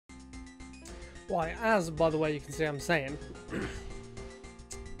Why, as by the way you can see I'm saying,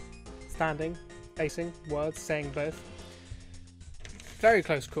 standing, facing, words, saying both. Very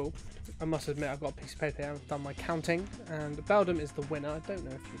close call. I must admit I've got a piece of paper here, I've done my counting, and Beldum is the winner. I don't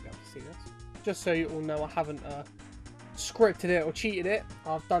know if you'll be able to see this. Just so you all know, I haven't scripted it or cheated it.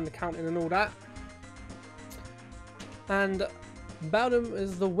 I've done the counting and all that. And Beldum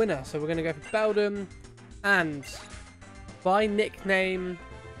is the winner, so we're going to go for Beldum. And by nickname...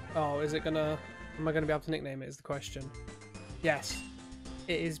 Oh, is it going to... Am I going to be able to nickname it is the question. Yes.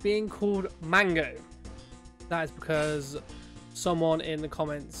 It is being called Mango. That is because someone in the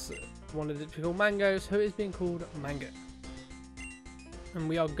comments wanted it to be called Mango, so it is being called Mango. And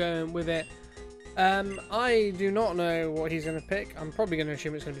we are going with it. I do not know what he's going to pick. I'm probably going to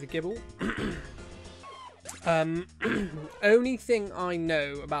assume it's going to be the Gibble. Only thing I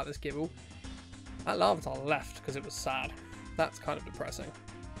know about this Gibble, that Larvitar left because it was sad. That's kind of depressing.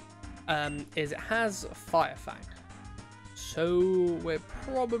 Is it has Fire Fang. So we're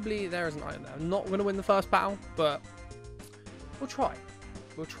probably, there is an item there. I'm not going to win the first battle, but we'll try.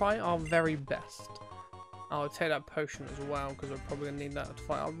 We'll try our very best. I'll take that potion as well because we're probably going to need that to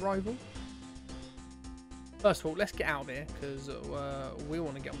fight our rival. First of all, let's get out of here because we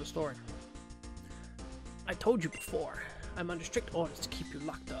want to get on the story. I told you before, I'm under strict orders to keep you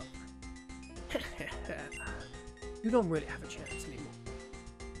locked up. You don't really have a chance anymore.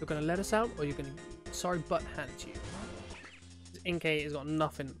 You're going to let us out or you're going to sorry butt hand to you. Inkay has got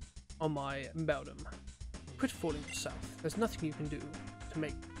nothing on my Beldum. Quit fooling yourself. There's nothing you can do to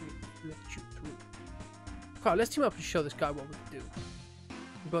make me let you through. Alright, let's team up and show this guy what we can do.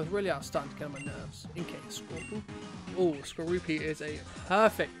 We both really are starting to get on my nerves. Inkay, Scorpion. Oh, Skorupi is a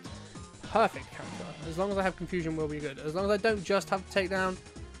perfect counter. As long as I have confusion, we'll be good. As long as I don't just have to take down.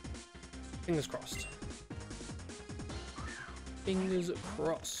 Fingers crossed. Fingers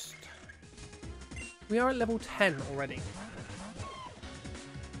crossed. We are at level 10 already.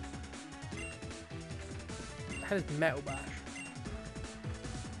 That is Metal Bash.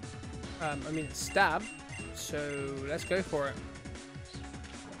 I mean it's Stab, so let's go for it.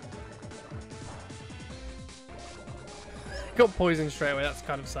 Got poisoned straight away, that's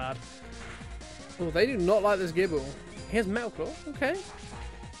kind of sad. Oh, they do not like this Gibble. Here's Metal Claw, okay.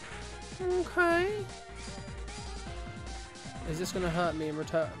 Okay. Is this going to hurt me in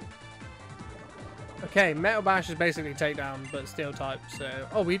return? Okay, Metal Bash is basically takedown, but steel type, so...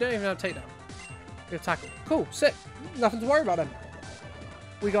 Oh, we don't even have takedown. We have tackle. Cool, sick. Nothing to worry about then.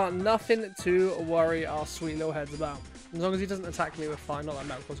 We got nothing to worry our sweet little heads about. As long as he doesn't attack me, we're fine. Not that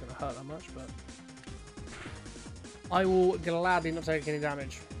Metal Claw's going to hurt that much, but... I will gladly not take any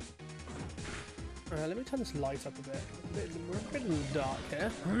damage. Let me turn this light up a bit. We're a bit in the dark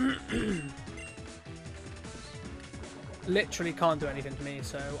here. Literally can't do anything to me,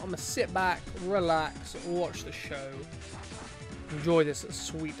 so I'm going to sit back, relax, watch the show. Enjoy this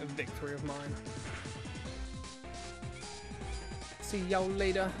sweet victory of mine. See y'all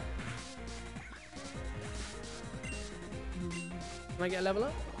later. Can I get a level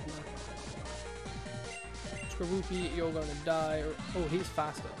up? No. Skorupi, you're going to die. Oh, he's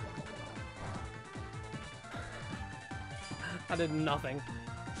faster. I did nothing.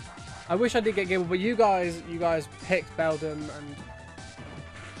 I wish I did get Gibble, but you guys picked Beldum and...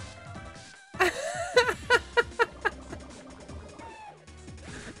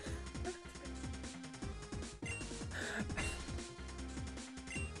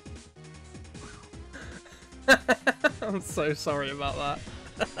 I'm so sorry about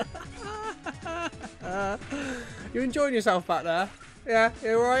that. You enjoying yourself back there? Yeah,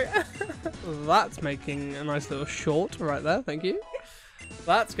 you alright? That's making a nice little short right there, thank you.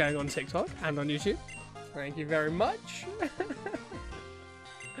 That's going on TikTok and on YouTube. Thank you very much.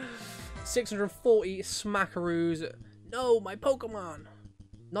 640 smackaroos. No, my Pokemon.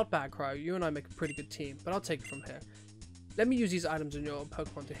 Not bad, Crow. You and I make a pretty good team, but I'll take it from here. Let me use these items in your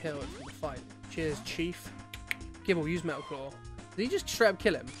Pokemon to heal it from the fight. Cheers, Chief. Gibble, use Metal Claw. Did he just straight up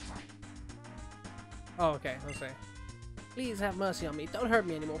kill him? Oh, okay. I'll say. Please have mercy on me. Don't hurt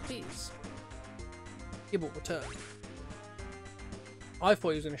me anymore, please. Gibble, return. I thought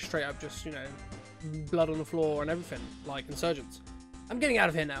he was going to straight up just, you know, blood on the floor and everything, like Insurgents. I'm getting out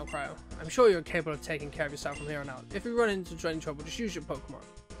of here now, Crow. I'm sure you're capable of taking care of yourself from here on out. If you run into any trouble, just use your Pokemon.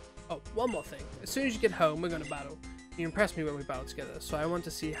 Oh, one more thing. As soon as you get home, we're going to battle. You impressed me when we battled together, so I want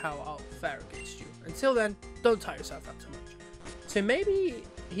to see how I'll fare against you. Until then, don't tire yourself out too much. So maybe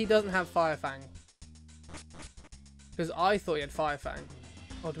he doesn't have Fire Fang. Because I thought he had Fire Fang.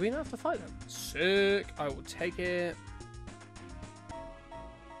 Oh, do we not have to fight them? Sick. I will take it.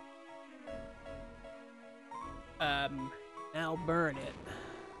 Now burn it.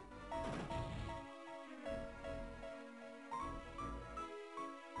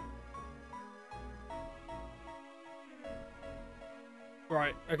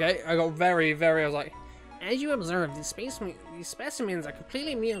 Right, okay. I got very, I was like, as you observe, these specimens are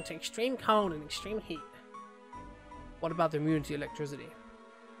completely immune to extreme cold and extreme heat. What about the immunity to electricity?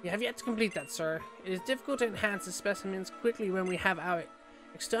 You have yet to complete that, sir. It is difficult to enhance the specimens quickly when we have our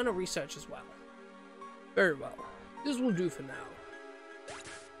external research as well. Very well. This will do for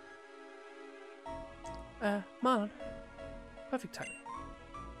now. Marlon. Perfect timing.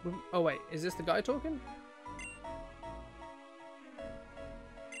 Oh wait, is this the guy talking?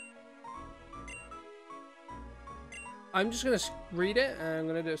 I'm just going to read it, and I'm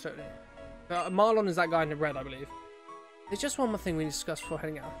going to do it slowly. Marlon is that guy in the red, I believe. There's just one more thing we need to discuss before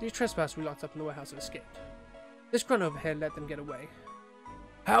heading out. These trespassers we locked up in the warehouse have escaped. This grunt over here let them get away.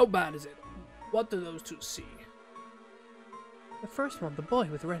 How bad is it? What do those two see? The first one, the boy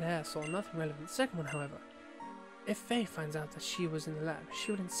with red hair, saw nothing relevant. The second one, however, if Faye finds out that she was in the lab,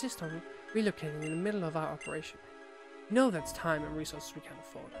 she would insist on relocating in the middle of our operation. You know that's time and resources we can't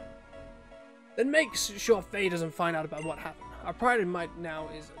afford. Then make sure Faye doesn't find out about what happened. Our priority right now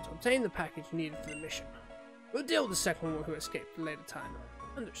is to obtain the package needed for the mission. We'll deal with the second one who escaped at a later time.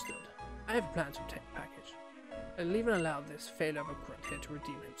 Understood. I have a plan to obtain the package. I'll even allow this failure of a grunt here to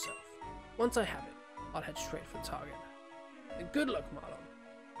redeem himself. Once I have it, I'll head straight for the target. And good luck, Marlon.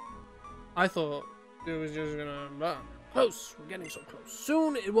 I thought it was just gonna burn. Close. We're getting so close.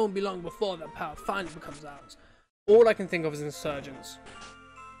 Soon it won't be long before that power finally becomes ours. All I can think of is insurgents.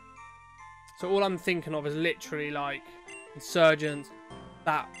 So all I'm thinking of is literally like insurgents.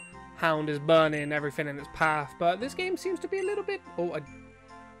 That hound is burning everything in its path. But this game seems to be a little bit,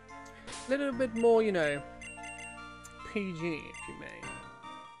 more, you know, PG, if you may.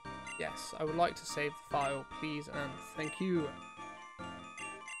 Yes, I would like to save the file, please, and thank you.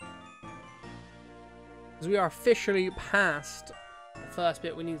 As we are officially past the first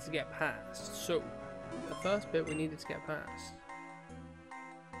bit we need to get past. So, the first bit we needed to get past.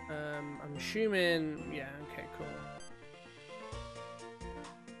 I'm assuming, yeah, okay, cool.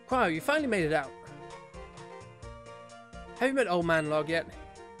 Wow, you finally made it out. Have you met Old Man Log yet?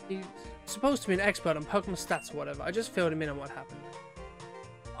 He's supposed to be an expert on Pokemon stats or whatever. I just filled him in on what happened.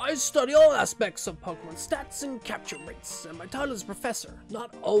 I study all aspects of Pokemon stats and capture rates, and my title is Professor,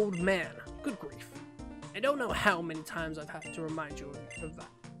 not Old Man. Good grief. I don't know how many times I've had to remind you of that.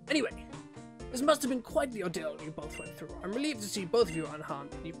 Anyway, this must have been quite the ordeal you both went through. I'm relieved to see both of you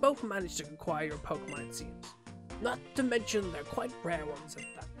unharmed, and you both managed to acquire your Pokemon, it seems. Not to mention they're quite rare ones at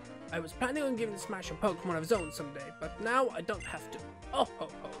that. I was planning on giving Smash a Pokemon of his own someday, but now I don't have to. Oh ho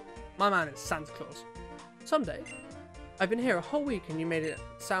ho. My man is Santa Claus. Someday. I've been here a whole week and you made it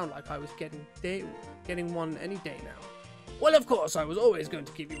sound like I was getting one any day now. Well, of course, I was always going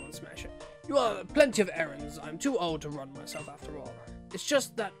to give you one, Smasher. You are plenty of errands. I'm too old to run myself after all. It's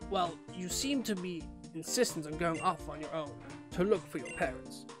just that, well, you seem to be insistent on going off on your own to look for your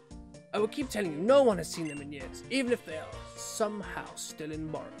parents. I will keep telling you, no one has seen them in years, even if they are somehow still in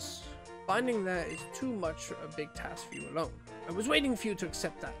Morris. Finding that is too much a big task for you alone. I was waiting for you to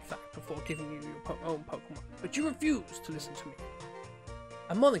accept that fact before giving you your own Pokemon, but you refused to listen to me.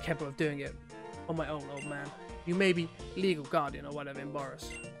 I'm more than capable of doing it on my own, old man. You may be legal guardian or whatever in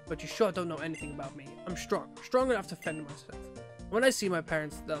Boris, but you sure don't know anything about me. I'm strong enough to fend myself. When I see my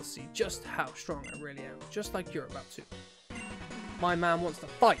parents, they'll see just how strong I really am, just like you're about to. My man wants to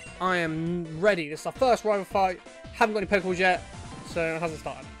fight. I am ready. This is our first rival fight. Haven't got any Pokeballs yet, so it hasn't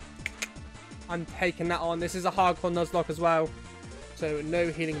started. I'm taking that on. This is a hardcore Nuzlocke as well, so no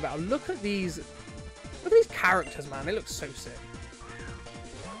healing battle. Look at these characters, man. They look so sick.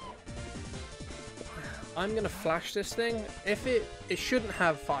 I'm gonna flash this thing. If it shouldn't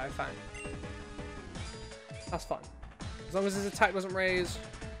have Fire Fang. That's fine. As long as his attack doesn't raise,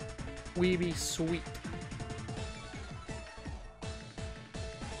 we be sweet.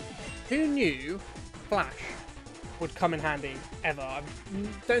 Who knew Flash would come in handy ever? I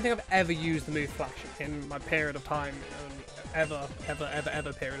don't think I've ever used the move Flash in my period of time, ever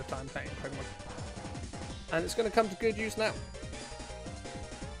period of time playing Pokemon. And it's going to come to good use now.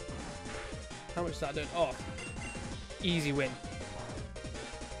 How much is that doing? Oh, easy win.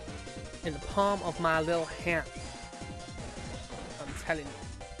 In the palm of my little hand. I'm telling you.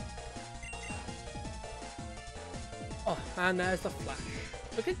 Oh, and there's the Flash.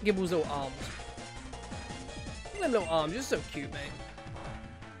 Look at Gibble's little arms. Look at them little arms, you're so cute, mate.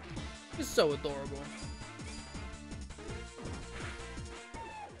 You're so adorable.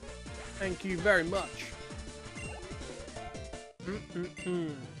 Thank you very much.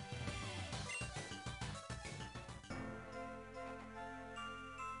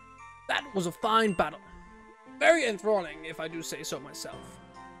 That was a fine battle. Very enthralling, if I do say so myself.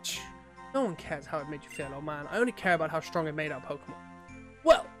 No one cares how it made you feel, old man. I only care about how strong it made our Pokemon.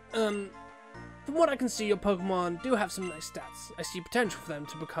 From what I can see, your Pokemon do have some nice stats. I see potential for them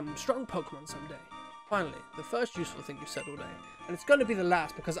to become strong Pokemon someday. Finally, the first useful thing you've said all day, and it's going to be the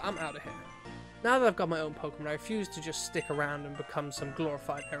last because I'm out of here. Now that I've got my own Pokemon, I refuse to just stick around and become some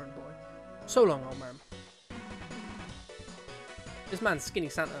glorified errand boy. So long, old man. This man's Skinny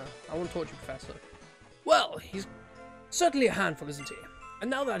Santa. I won't torture you, Professor. Well, he's certainly a handful, isn't he? And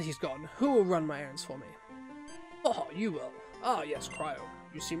now that he's gone, who will run my errands for me? Oh, you will. Ah, yes, Cryo.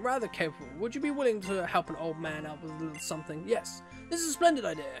 You seem rather capable. Would you be willing to help an old man out with a little something? Yes, this is a splendid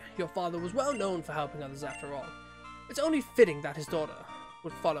idea. Your father was well known for helping others after all. It's only fitting that his daughter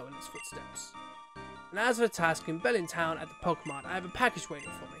would follow in his footsteps. And as for the task in Berlin Town at the Pokemon, I have a package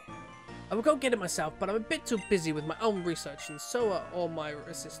waiting for me. I will go get it myself, but I'm a bit too busy with my own research, and so are all my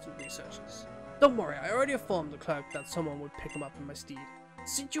assistant researchers. Don't worry, I already informed the clerk that someone would pick him up in my steed.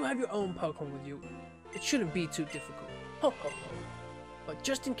 Since you have your own Pokemon with you, it shouldn't be too difficult. Ho ho ho. But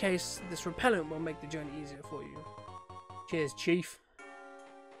just in case, this repellent will make the journey easier for you. Cheers, Chief.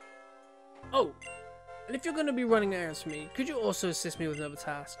 Oh, and if you're going to be running errands for me, could you also assist me with another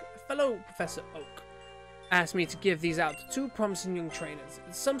task? A fellow Professor Oak asked me to give these out to 2 promising young trainers.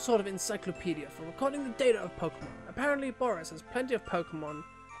 It's some sort of encyclopedia for recording the data of Pokemon. Apparently, Boris has plenty of Pokemon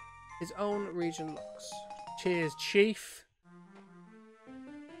his own region looks. Cheers, Chief.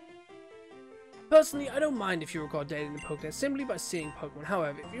 Personally, I don't mind if you record data in the Pokédex simply by seeing Pokemon.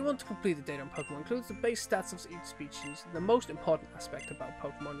 However, if you want to complete the data on Pokemon, includes the base stats of each species. The most important aspect about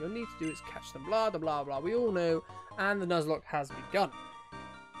Pokemon you'll need to do is catch them. Blah, blah, blah, blah. We all know, and the Nuzlocke has begun.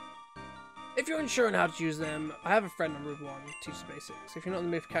 If you're unsure on how to use them, I have a friend on Route 1 who teaches basics. If you're not in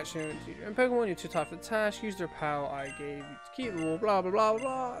the mood for catching your own Pokemon, you're too tired for the task, use the power I gave you to keep them all. Blah, blah, blah,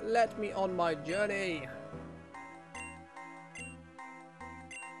 blah. Let me on my journey.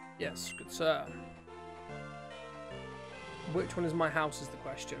 Yes, good sir. Which one is my house is the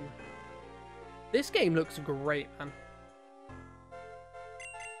question. This game looks great, man.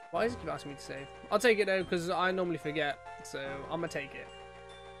 Why does it keep asking me to save? I'll take it though, because I normally forget. So, I'm going to take it.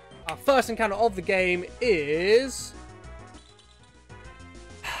 Our first encounter of the game is...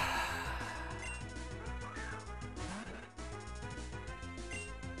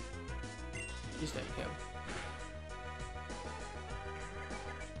 Please don't kill.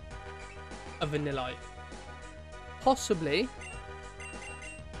 A Vanillite. Possibly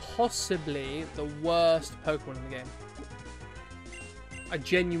the worst Pokemon in the game. I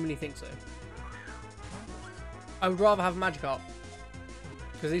genuinely think so. I would rather have a Magikarp,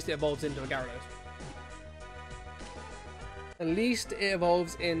 because at least it evolves into a Gyarados. At least it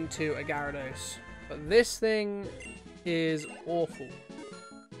evolves into a Gyarados. But this thing is awful.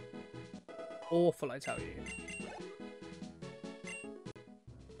 Awful, I tell you.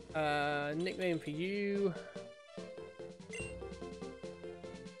 Nickname for you.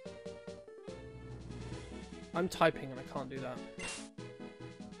 I'm typing and I can't do that.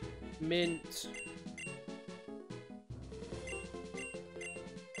 Mint.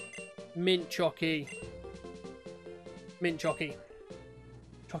 Mint Chocky. Mint Chocky.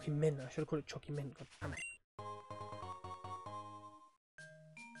 Chocky Mint. I should have called it Chocky Mint. God damn it.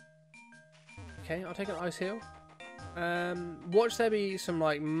 Okay, I'll take an Ice Heal. Watch there be some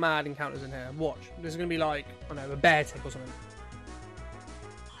like mad encounters in here. Watch. There's gonna be like, I don't know, a bear tick or something.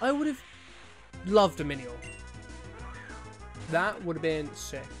 I would have loved a Minior. That would have been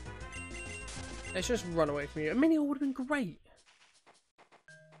sick. Let's just run away from you. A Minior would have been great.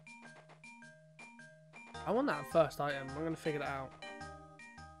 I want that first item. I'm going to figure that out.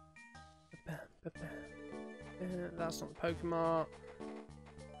 That's not the Pokemon.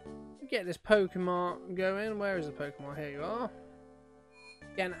 Get this Pokemon going. Where is the Pokemon? Here you are.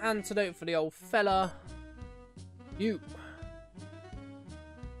 Get an antidote for the old fella. You.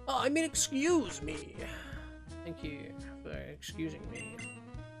 Oh, I mean, excuse me. Thank you for excusing me.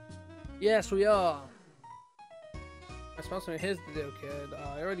 Yes, we are. I smell something. Here's the deal, kid.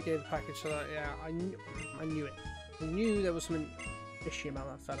 I already gave the package, so that, yeah, I knew it. I knew there was something fishy about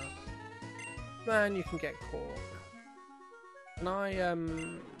that fella. Man, you can get caught. Can I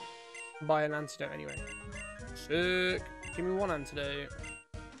buy an antidote anyway? Sick. Give me 1 antidote.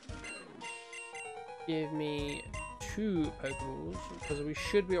 Give me 2 Pokeballs, because we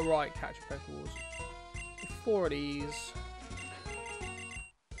should be alright catching Pokeballs. 4 of these.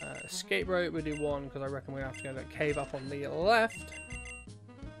 Escape rope, we'll do 1 because I reckon we have to go to that cave up on the left.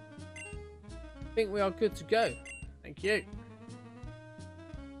 I think we are good to go. Thank you.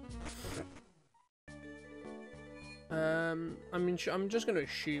 I'm just going to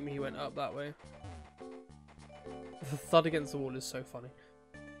assume he went up that way. The thud against the wall is so funny.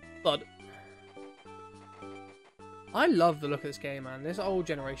 Thud. I love the look of this game, man. This old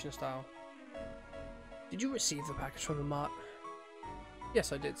generation style. Did you receive the package from the mart?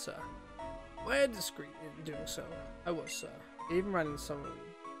 Yes, I did, sir. We're discreet in doing so. I was, sir. I even ran in some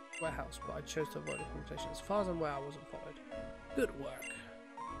warehouse, but I chose to avoid the confrontation. As far as I'm aware, I wasn't followed. Good work.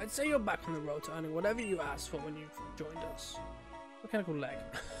 I'd say you're back on the road to earning whatever you asked for when you joined us. Mechanical leg.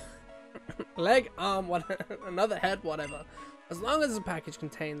 Leg, arm, another head, whatever. As long as the package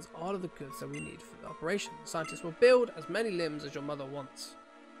contains all of the goods that we need for the operation, the scientists will build as many limbs as your mother wants.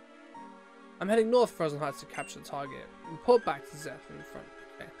 I'm heading north Frozen Heights to capture the target. Report back to Zeph in front.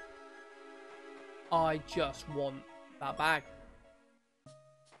 Okay. I just want that bag.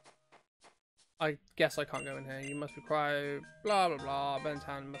 I guess I can't go in here. You must be cryo. Blah blah blah.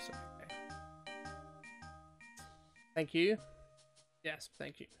 Bentown must. Okay. Thank you. Yes,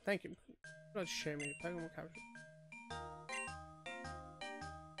 thank you. Thank you. Not show me Pokemon capture.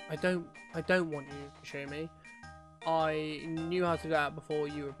 I don't want you to show me. I knew how to do that before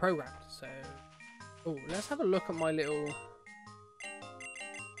you were programmed, so... Oh, let's have a look at my little...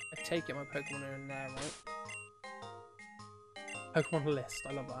 I take it my Pokemon are in there, right? Pokemon list,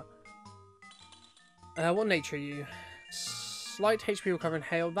 I love that. What nature are you? Slight HP recovery and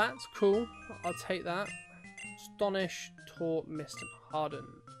hail, that's cool. I'll take that. Astonish, Taunt, Mist, and Harden.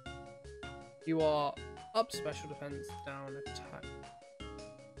 You are up special defense, down attack.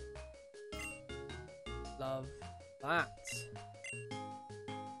 Love that.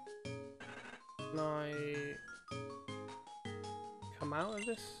 Can I come out of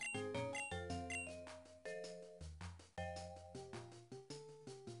this?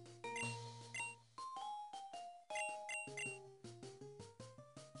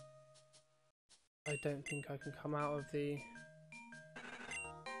 I don't think I can come out of the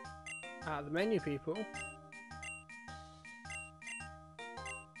menu, people.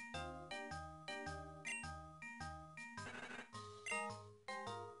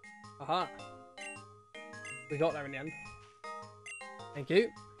 Aha! We got there in the end. Thank you.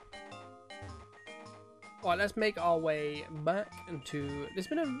 Alright, let's make our way back into... It's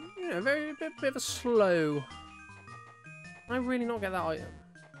been a very bit of a slow... Can I really not get that item?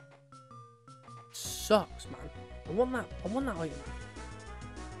 Sucks, man. I want that item.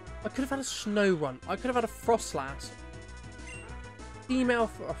 I could have had a snow run. I could have had a Frostlass. Female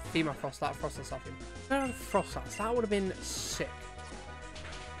Frostlass. Frostlass off him. I could have had a Frostlass. That would have been sick.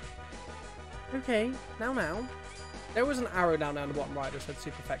 Okay, now. There was an arrow down there on the bottom right that said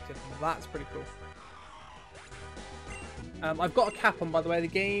super effective. That's pretty cool. I've got a cap on, by the way. The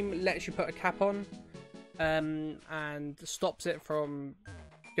game lets you put a cap on and stops it from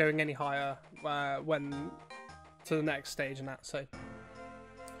going any higher when to the next stage and that. So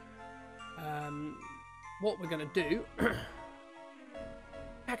what we're going to do...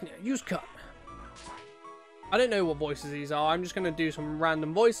 use cut. I don't know what voices these are. I'm just going to do some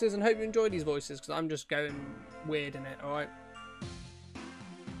random voices and hope you enjoy these voices because I'm just going weird in it, alright?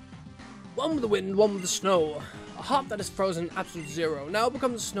 One with the wind, one with the snow. A heart that is frozen absolute zero now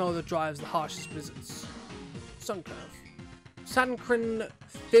becomes the snow that drives the harshest blizzards. Sun curve. Sankrin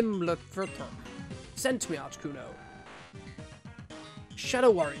Fimblerfurter. Send to me, Articuno.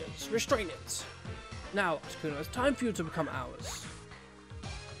 Shadow Warriors. Restrain it. Now, Articuno, it's time for you to become ours.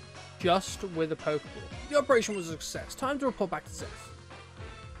 Just with a Pokeball. The operation was a success. Time to report back to Zeph.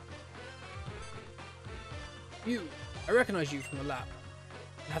 You. I recognize you from the lab.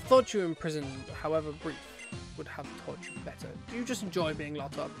 I have thought you in prison, however brief, would have taught you better. Do you just enjoy being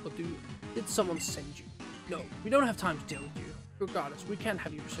locked up, or did someone send you? No, we don't have time to deal with you. Regardless, we can't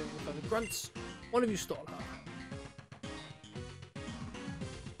have you pursuing any further grunts. One of you stole her.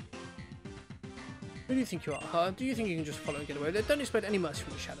 Who do you think you are, huh? Do you think you can just follow and get away with it? Don't expect any mercy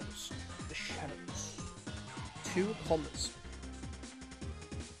from the shadows. The shadows. 2 Hondas.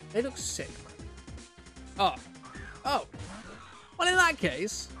 They look sick, man. Oh. Well, in that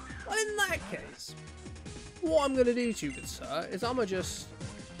case, what I'm going to do to you, good sir, is I'm going to just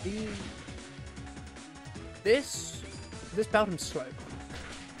do this belt him slow.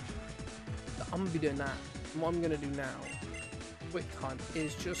 So I'm going to be doing that. And what I'm going to do now, quick time,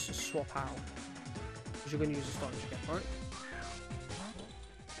 is just swap out. Because you're going to use Astonish again, right?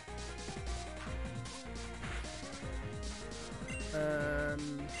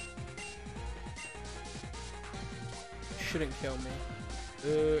 Shouldn't kill me.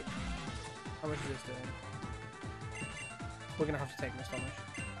 How much is this doing? We're gonna have to take an Astonish.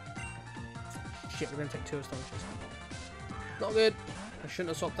 Shit, we're gonna take 2 Astonishes. Not good. I shouldn't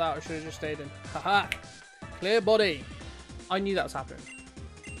have swapped out. I should have just stayed in. Haha! Clear body. I knew that was happening.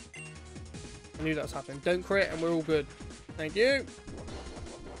 Don't crit, and we're all good. Thank you.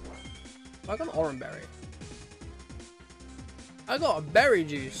 I got an Oranberry. I got a berry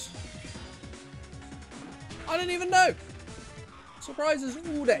juice. I didn't even know. Surprises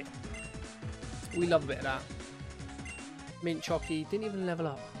all day. We love a bit of that. Mint Chocky didn't even level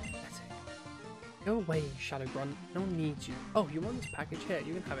up. Go away, Shadow Grunt. No one needs you. Oh, you want this package? Here,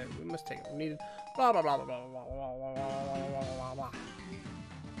 you can have it. We must take it. We need it. Blah blah blah blah blah blah blah blah blah.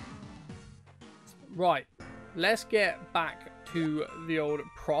 Right. Let's get back to the old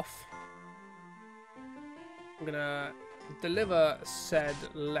prof. I'm gonna deliver said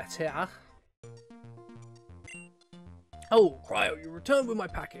letter. Oh, Cryo, you returned with my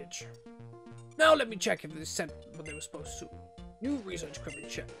package. Now let me check if they sent what they were supposed to. New research equipment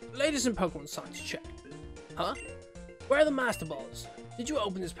check. Latest in Pokemon science check. Huh? Where are the Master Balls? Did you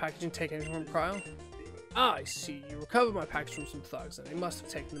open this package and take anything from Cryo? Ah, I see. You recovered my package from some thugs and they must have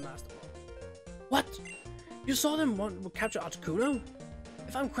taken the Master Ball. What? You saw them capture Articuno?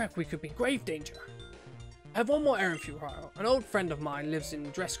 If I'm correct, we could be in grave danger. I have one more errand for you, Cryo. An old friend of mine lives in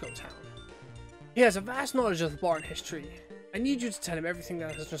Dresco Town. He has a vast knowledge of the Baron history. I need you to tell him everything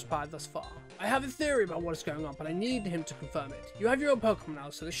that has transpired thus far. I have a theory about what is going on, but I need him to confirm it. You have your own Pokemon now,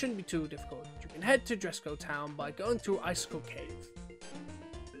 so this shouldn't be too difficult. You can head to Dresco Town by going through Icicle Cave.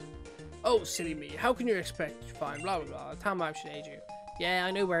 Oh, silly me. How can you expect to find blah blah blah? The town map should aid you. Yeah,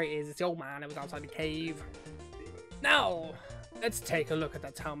 I know where it is. It's the old man. It was outside the cave. Now, let's take a look at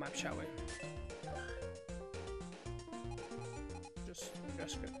that town map, shall we?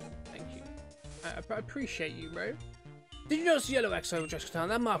 Just go. Thank you. I appreciate you, bro. Did you notice the yellow X over Dresco Town?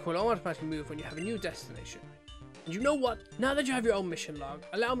 That mark will automatically move when you have a new destination. And you know what? Now that you have your own mission log,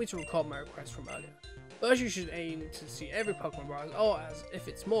 allow me to record my request from earlier. First, you should aim to see every Pokemon bar, or as if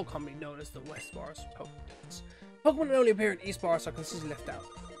it's more commonly known as the West Boros Pokemon. Pokemon that only appear in East Boros are consistently left out.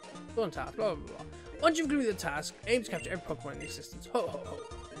 Go on task, blah blah blah. Once you've completed the task, aim to capture every Pokemon in existence. Ho ho ho.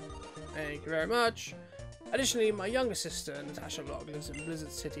 Thank you very much. Additionally, my younger sister, Natasha Log, lives in Blizzard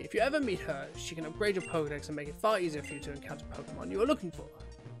City. If you ever meet her, she can upgrade your Pokédex and make it far easier for you to encounter Pokemon you are looking for.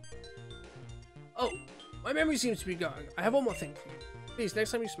 Oh, my memory seems to be going. I have one more thing for you. Please,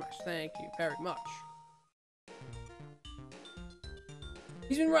 next time you smash. Thank you very much.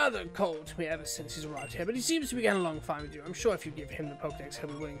 He's been rather cold to me ever since he's arrived here, but he seems to be getting along fine with you. I'm sure if you give him the Pokédex, he'll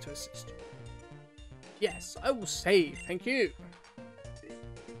be willing to assist you. Yes, I will save. Thank you.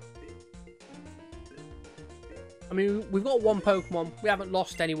 I mean, we've got one Pokemon. We haven't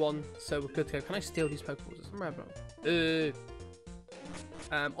lost anyone, so we're good to go. Can I steal these Pokeballs?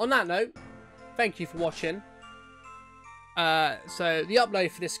 On that note, thank you for watching. So the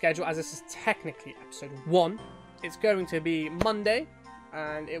upload for this schedule, as this is technically episode 1, it's going to be Monday,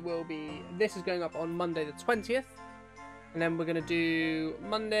 and it will be. This is going up on Monday the 20th, and then we're going to do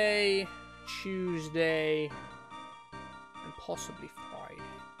Monday, Tuesday, and possibly Friday.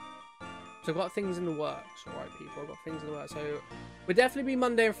 So I've got things in the works, alright people, I've got things in the works. So we'll definitely be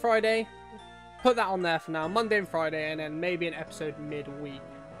Monday and Friday. Put that on there for now, Monday and Friday, and then maybe an episode midweek.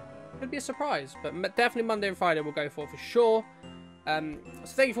 Could be a surprise, but definitely Monday and Friday we'll go for sure. So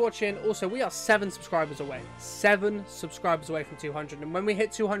thank you for watching. Also, we are 7 subscribers away. 7 subscribers away from 200. And when we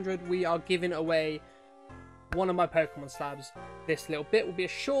hit 200, we are giving away one of my Pokemon slabs. This little bit will be a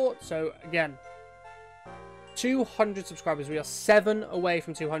short, so again, 200 subscribers. We are 7 away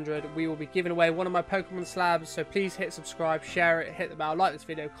from 200. We will be giving away one of my Pokemon slabs. So please hit subscribe, share it, hit the bell, like this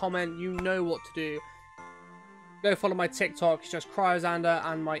video, comment. You know what to do. Go follow my TikTok, it's just Cryozander,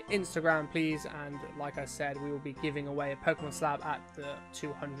 and my Instagram, please. And like I said, we will be giving away a Pokemon slab at the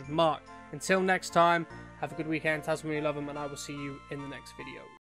 200 mark. Until next time, have a good weekend. Tell someone you love them, and I will see you in the next video.